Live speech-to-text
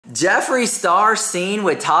Jeffree Star seen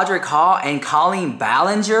with Todrick Hall and Colleen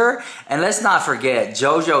Ballinger. And let's not forget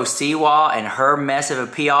JoJo Siwa and her mess of a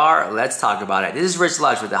PR. Let's talk about it. This is Rich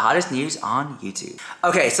Lux with the hottest news on YouTube.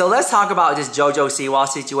 Okay, so let's talk about this JoJo Siwa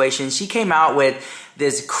situation. She came out with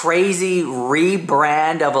this crazy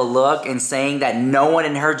rebrand of a look and saying that no one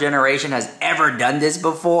in her generation has ever done this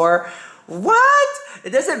before. What? It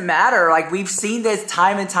doesn't matter. Like, we've seen this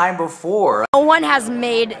time and time before. No one has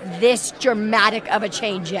made this dramatic of a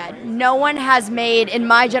change yet. No one has made, in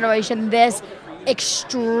my generation, this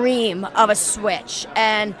extreme of a switch.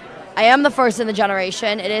 And I am the first in the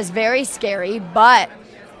generation. It is very scary, but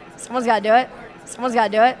someone's got to do it. Someone's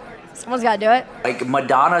got to do it. Someone's got to do it. Like,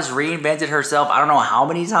 Madonna's reinvented herself I don't know how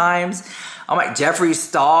many times. I'm like, Jeffree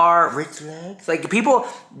Star, Rich Legs. Like, people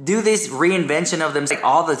do this reinvention of them like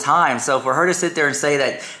all the time. So for her to sit there and say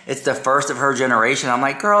that it's the first of her generation, I'm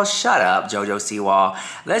like, girl, shut up, JoJo Siwa.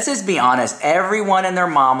 Let's just be honest. Everyone and their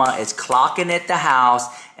mama is clocking at the house,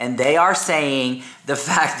 and they are saying the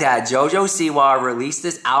fact that JoJo Siwa released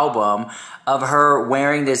this album of her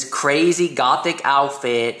wearing this crazy gothic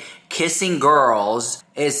outfit, kissing girls,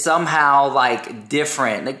 is somehow like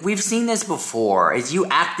different. Like, we've seen this before. Is you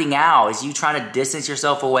acting out? Is you trying to distance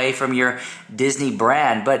yourself away from your Disney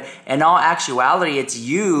brand? But in all actuality, it's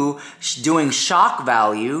you doing shock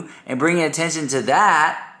value and bringing attention to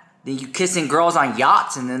that. Then you kissing girls on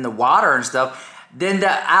yachts and in the water and stuff. Then the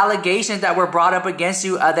allegations that were brought up against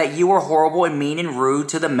you that you were horrible and mean and rude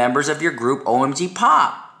to the members of your group OMG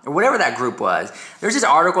Pop, or whatever that group was. There's this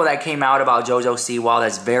article that came out about JoJo Siwa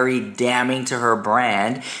that's very damning to her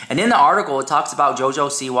brand. And in the article, it talks about JoJo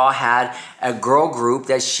Siwa had a girl group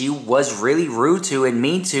that she was really rude to and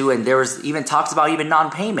mean to, and there was even talks about even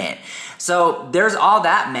non-payment. So there's all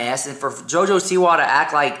that mess, and for JoJo Siwa to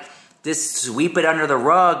act like this, sweep it under the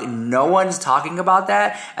rug, no one's talking about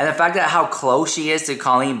that. And the fact that how close she is to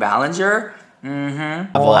Colleen Ballinger.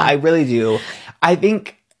 Well, I really do. I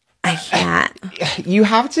think I can't. You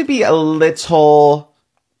have to be a little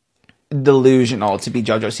delusional to be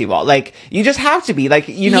JoJo Siwa. Like, you just have to be. Like,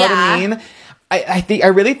 you know what I mean? I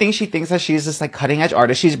really think she thinks that she's this like cutting edge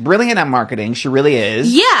artist. She's brilliant at marketing. She really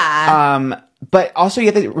is. Yeah. But also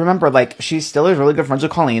you have to remember, like, she still is really good friends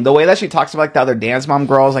with Colleen. The way that she talks about like the other Dance Mom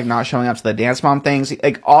girls, like not showing up to the Dance Mom things,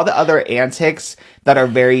 like all the other antics that are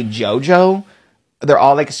very JoJo, they're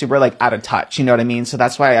all like super like out of touch, you know what I mean? So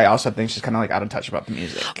that's why I also think she's kind of like out of touch about the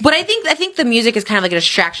music. But I think the music is kind of like a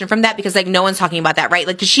distraction from that, because like no one's talking about that, right?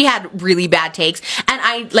 Like, 'cause she had really bad takes, and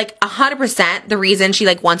I like 100% the reason she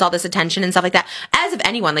like wants all this attention and stuff like that, as if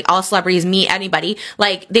anyone, like all celebrities, me, anybody,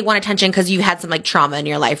 like they want attention because you had some like trauma in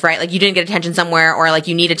your life, right? Like you didn't get attention somewhere, or like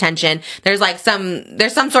you need attention. There's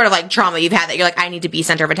some sort of like trauma you've had that you're like, I need to be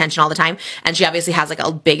center of attention all the time. And she obviously has like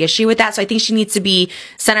a big issue with that. So I think she needs to be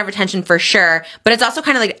center of attention for sure. But it's also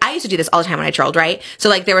kind of like, I used to do this all the time when I trolled, right? So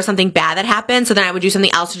like there was something bad that happened, so then I would do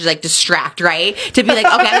something else to just like distract, right? To be like,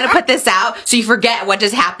 okay, I'm gonna put this out so you forget what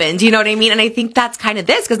just happened. You know what I mean? And I think that's kind of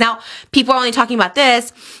this, because now people are only talking about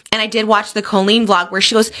this. And I did watch the Colleen vlog where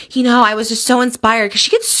she goes, you know, I was just so inspired, because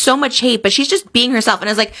she gets so much hate, but she's just being herself. And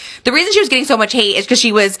I was like, the reason she was getting so much hate is because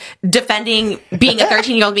she was defending being a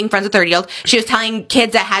 13-year-old, being friends with 30-year-old. She was telling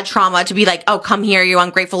kids that had trauma to be like, oh, come here, you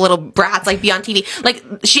ungrateful little brats, like be on TV. Like,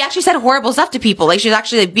 she actually said horrible stuff to people. Like, she was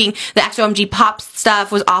actually like being, the XOMG Pop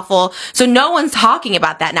stuff was awful. So no one's talking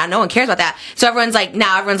about that now. No one cares about that. So everyone's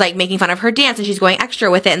like making fun of her dance, and she's going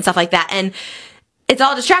extra with it and stuff like that. And it's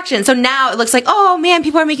all distraction. So now it looks like, oh man,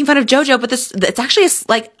 people are making fun of JoJo, but it's actually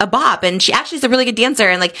like a bop, and she actually is a really good dancer,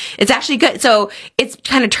 and like it's actually good. So it's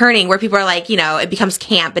kind of turning where people are like, you know, it becomes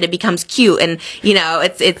camp and it becomes cute, and you know,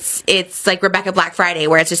 it's like Rebecca Black Friday,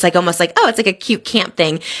 where it's just like almost like, oh, it's like a cute camp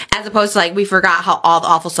thing, as opposed to like we forgot how all the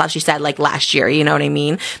awful stuff she said like last year. You know what I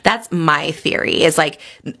mean? That's my theory. Is like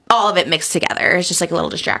all of it mixed together. It's just like a little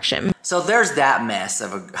distraction. So there's that mess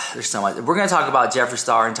of there's so much. We're gonna talk about Jeffree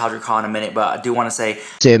Star and Todrick Hall in a minute, but I do want to say,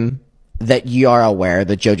 Tim, that you are aware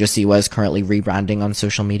that JoJo Siwa is currently rebranding on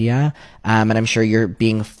social media, and I'm sure you're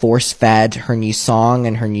being force-fed her new song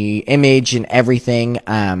and her new image and everything.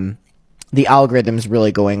 The algorithm's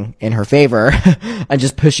really going in her favor and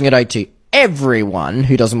just pushing it out to everyone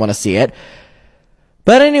who doesn't want to see it.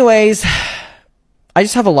 But anyways, I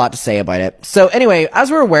just have a lot to say about it. So anyway,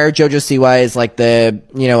 as we're aware, JoJo Siwa is like the,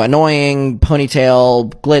 you know, annoying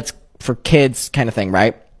ponytail glitz for kids kind of thing,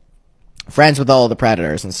 right? Friends with all the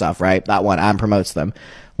predators and stuff, right? That one, and promotes them,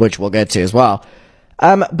 which we'll get to as well.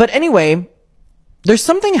 But anyway, there's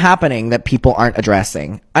something happening that people aren't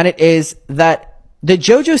addressing, and it is that the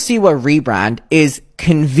JoJo Siwa rebrand is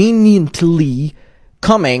conveniently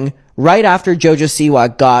coming right after JoJo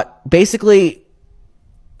Siwa got basically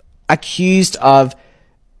accused of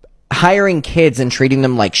hiring kids and treating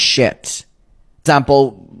them like shit.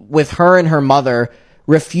 Example, with her and her mother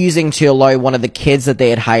refusing to allow one of the kids that they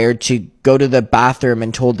had hired to go to the bathroom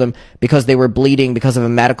and told them because they were bleeding because of a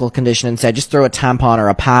medical condition and said, just throw a tampon or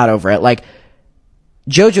a pad over it. Like,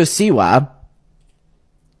 Jojo Siwa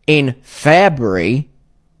in February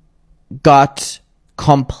got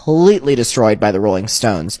completely destroyed by the Rolling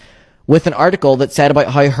Stones with an article that said about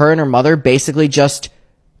how her and her mother basically just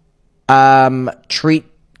treat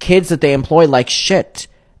kids that they employ like shit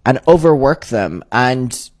and overwork them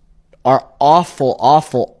and are awful,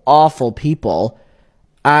 awful, awful people.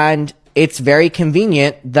 And it's very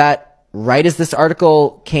convenient that right as this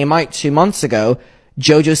article came out 2 months ago,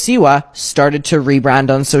 Jojo Siwa started to rebrand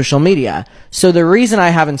on social media. So the reason I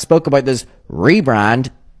haven't spoke about this rebrand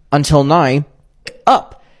until now,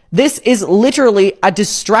 this is literally a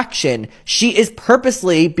distraction. She is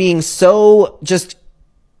purposely being so just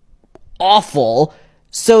awful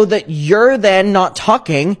so that you're then not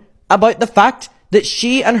talking about the fact that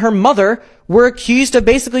she and her mother were accused of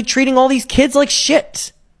basically treating all these kids like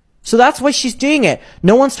shit. So that's why she's doing it.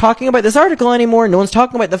 No one's talking about this article anymore. No one's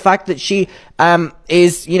talking about the fact that she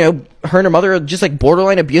is, you know, her and her mother are just like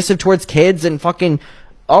borderline abusive towards kids and fucking,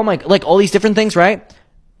 oh my, like all these different things, right?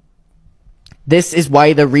 This is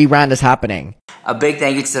why the rebrand is happening. A big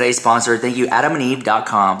thank you to today's sponsor. Thank you,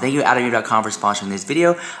 AdamandEve.com. Thank you, AdamandEve.com, for sponsoring this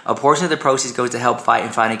video. A portion of the proceeds goes to help fight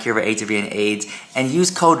and find a cure for HIV and AIDS. And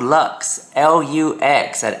use code LUX,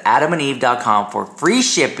 L-U-X, at AdamandEve.com for free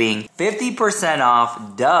shipping, 50%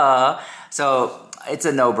 off, duh. So it's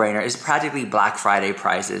a no-brainer. It's practically Black Friday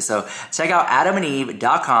prices. So check out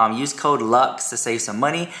AdamandEve.com. Use code LUX to save some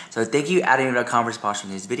money. So thank you, AdamandEve.com, for sponsoring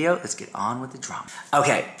this video. Let's get on with the drama.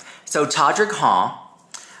 Okay, so Todrick Hall,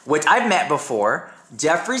 which I've met before,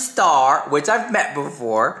 Jeffree Star, which I've met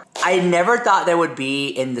before. I never thought they would be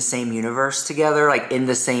in the same universe together, like in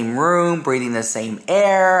the same room, breathing the same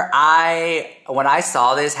air. When I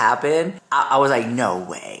saw this happen, I was like, no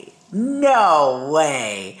way. No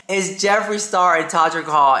way is Jeffree Star and Todrick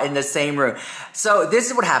Hall in the same room. So this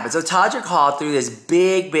is what happened. So Todrick Hall threw this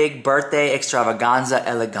big birthday extravaganza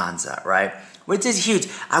eleganza, right? Which is huge.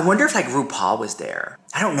 I wonder if like RuPaul was there.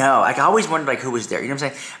 I don't know. Like I always wondered like who was there. You know what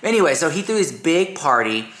I'm saying? But anyway, so he threw this big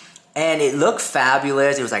party and it looked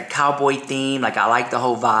fabulous. It was like cowboy themed. Like I liked the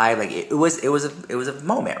whole vibe. Like it was a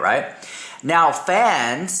moment, right? Now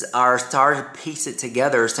fans are starting to piece it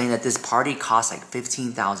together saying that this party cost like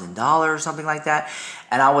 $15,000 or something like that.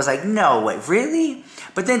 And I was like, no way, really?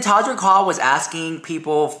 But then Todrick Hall was asking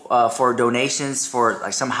people for donations for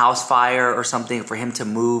like some house fire or something for him to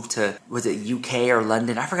move to, was it UK or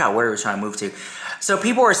London? I forgot where he was trying to move to. So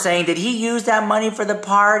people were saying, did he use that money for the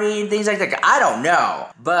party and things like that? I don't know.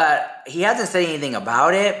 But he hasn't said anything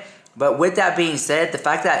about it. But with that being said, the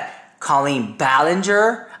fact that Colleen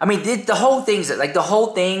Ballinger, I mean, the whole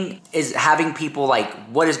thing is having people like,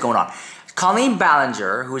 what is going on? Colleen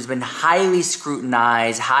Ballinger, who has been highly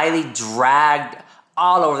scrutinized, highly dragged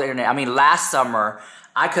all over the internet. I mean, last summer,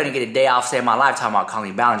 I couldn't get a day off saving my life talking about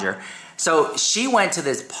Colleen Ballinger. So she went to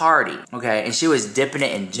this party, okay, and she was dipping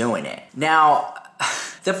it and doing it. Now,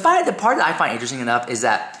 the part that I find interesting enough is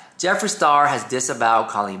that Jeffree Star has disavowed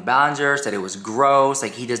Colleen Ballinger, said it was gross,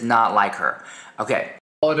 like he does not like her. Okay.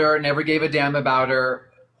 Her, never gave a damn about her,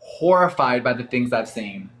 horrified by the things I've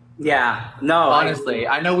seen. Yeah, no. Honestly,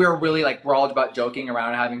 I know we're all about joking around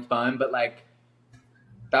and having fun, but like,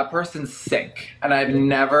 that person's sick. And I've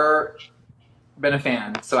never been a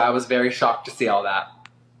fan, so I was very shocked to see all that.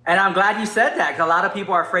 And I'm glad you said that, because a lot of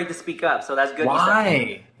people are afraid to speak up, so that's good.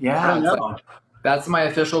 Why? Yeah. I don't know. That's my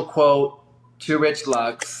official quote to Rich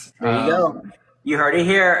Lux. There you go. You heard it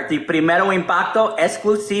here. The primero impacto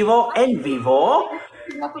exclusivo en vivo.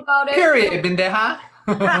 About it. Period, bendeja.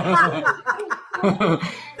 It's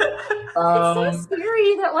so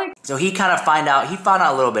scary that like. So he found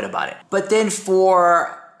out a little bit about it. But then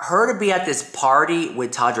for her to be at this party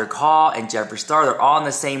with Todrick Hall and Jeffree Star, they're all in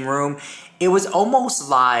the same room. It was almost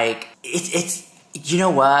like it's you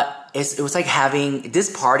know what? It was like having this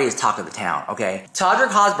party is talk of the town. Okay, Todrick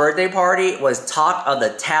Hall's birthday party was talk of the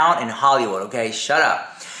town in Hollywood. Okay, shut up.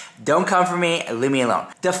 Don't come for me and leave me alone.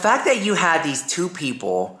 The fact that you had these two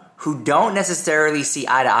people who don't necessarily see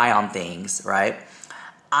eye to eye on things, right?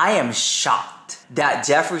 I am shocked that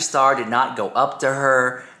Jeffree Star did not go up to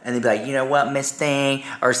her and they'd be like, you know what, Miss Thing,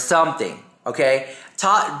 or something, okay?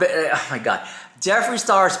 Oh my God. Jeffree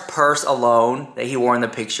Star's purse alone that he wore in the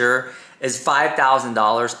picture is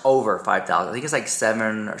 $5,000, over $5,000. I think it's like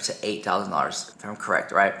 $7,000 to $8,000, if I'm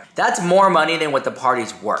correct, right? That's more money than what the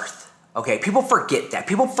party's worth. Okay, people forget that.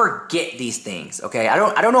 People forget these things. Okay, I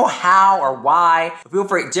don't know how or why. But people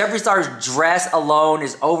forget. Jeffree Star's dress alone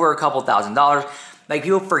is over a couple $1,000s. Like,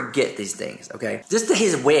 people forget these things, okay? Just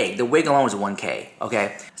his wig. The wig alone was $1K,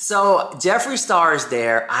 okay? So, Jeffree Star is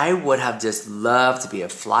there. I would have just loved to be a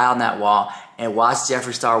fly on that wall and watch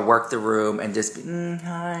Jeffree Star work the room and just be,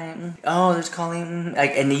 hi. Oh, there's Colleen.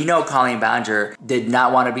 Like, and you know Colleen Ballinger did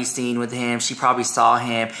not want to be seen with him. She probably saw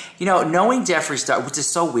him. You know, knowing Jeffree Star, which is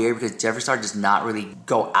so weird because Jeffree Star does not really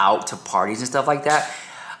go out to parties and stuff like that.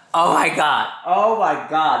 Oh my God. Oh my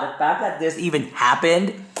God. The fact that this even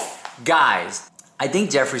happened. Guys, I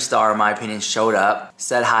think Jeffree Star, in my opinion, showed up,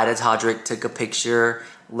 said hi to Todrick, took a picture,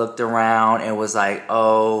 looked around, and was like,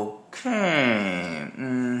 okay,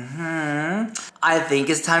 I think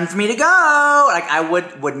it's time for me to go. Like, I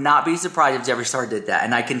would not be surprised if Jeffree Star did that.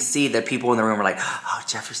 And I can see that people in the room were like, oh,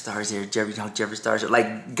 Jeffree Star's here, Jeffree Star's here.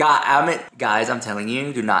 Like, guys, I'm telling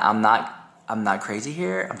you, I'm not crazy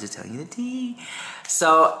here. I'm just telling you the tea.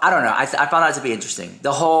 So, I don't know. I found that to be interesting.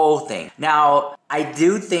 The whole thing. Now, I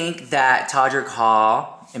do think that Todrick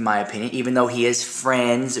Hall, in my opinion, even though he is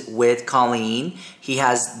friends with Colleen, he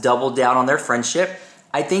has doubled down on their friendship.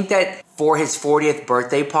 I think that for his 40th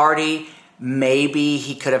birthday party, maybe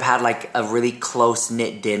he could have had like a really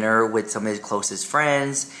close-knit dinner with some of his closest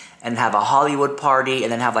friends and have a Hollywood party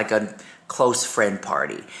and then have like a close friend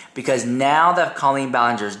party. Because now that Colleen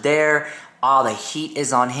Ballinger's there, all the heat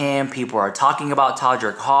is on him. People are talking about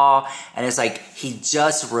Todrick Hall. And it's like he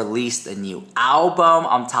just released a new album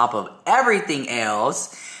on top of everything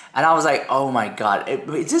else. And I was like, oh my God.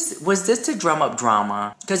 Was this to drum up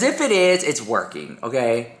drama? Because if it is, it's working,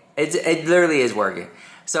 okay? It literally is working.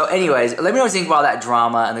 So anyways, let me know what you think about that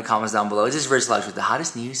drama in the comments down below. This is Rich Lux with the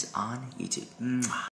hottest news on YouTube. Mwah.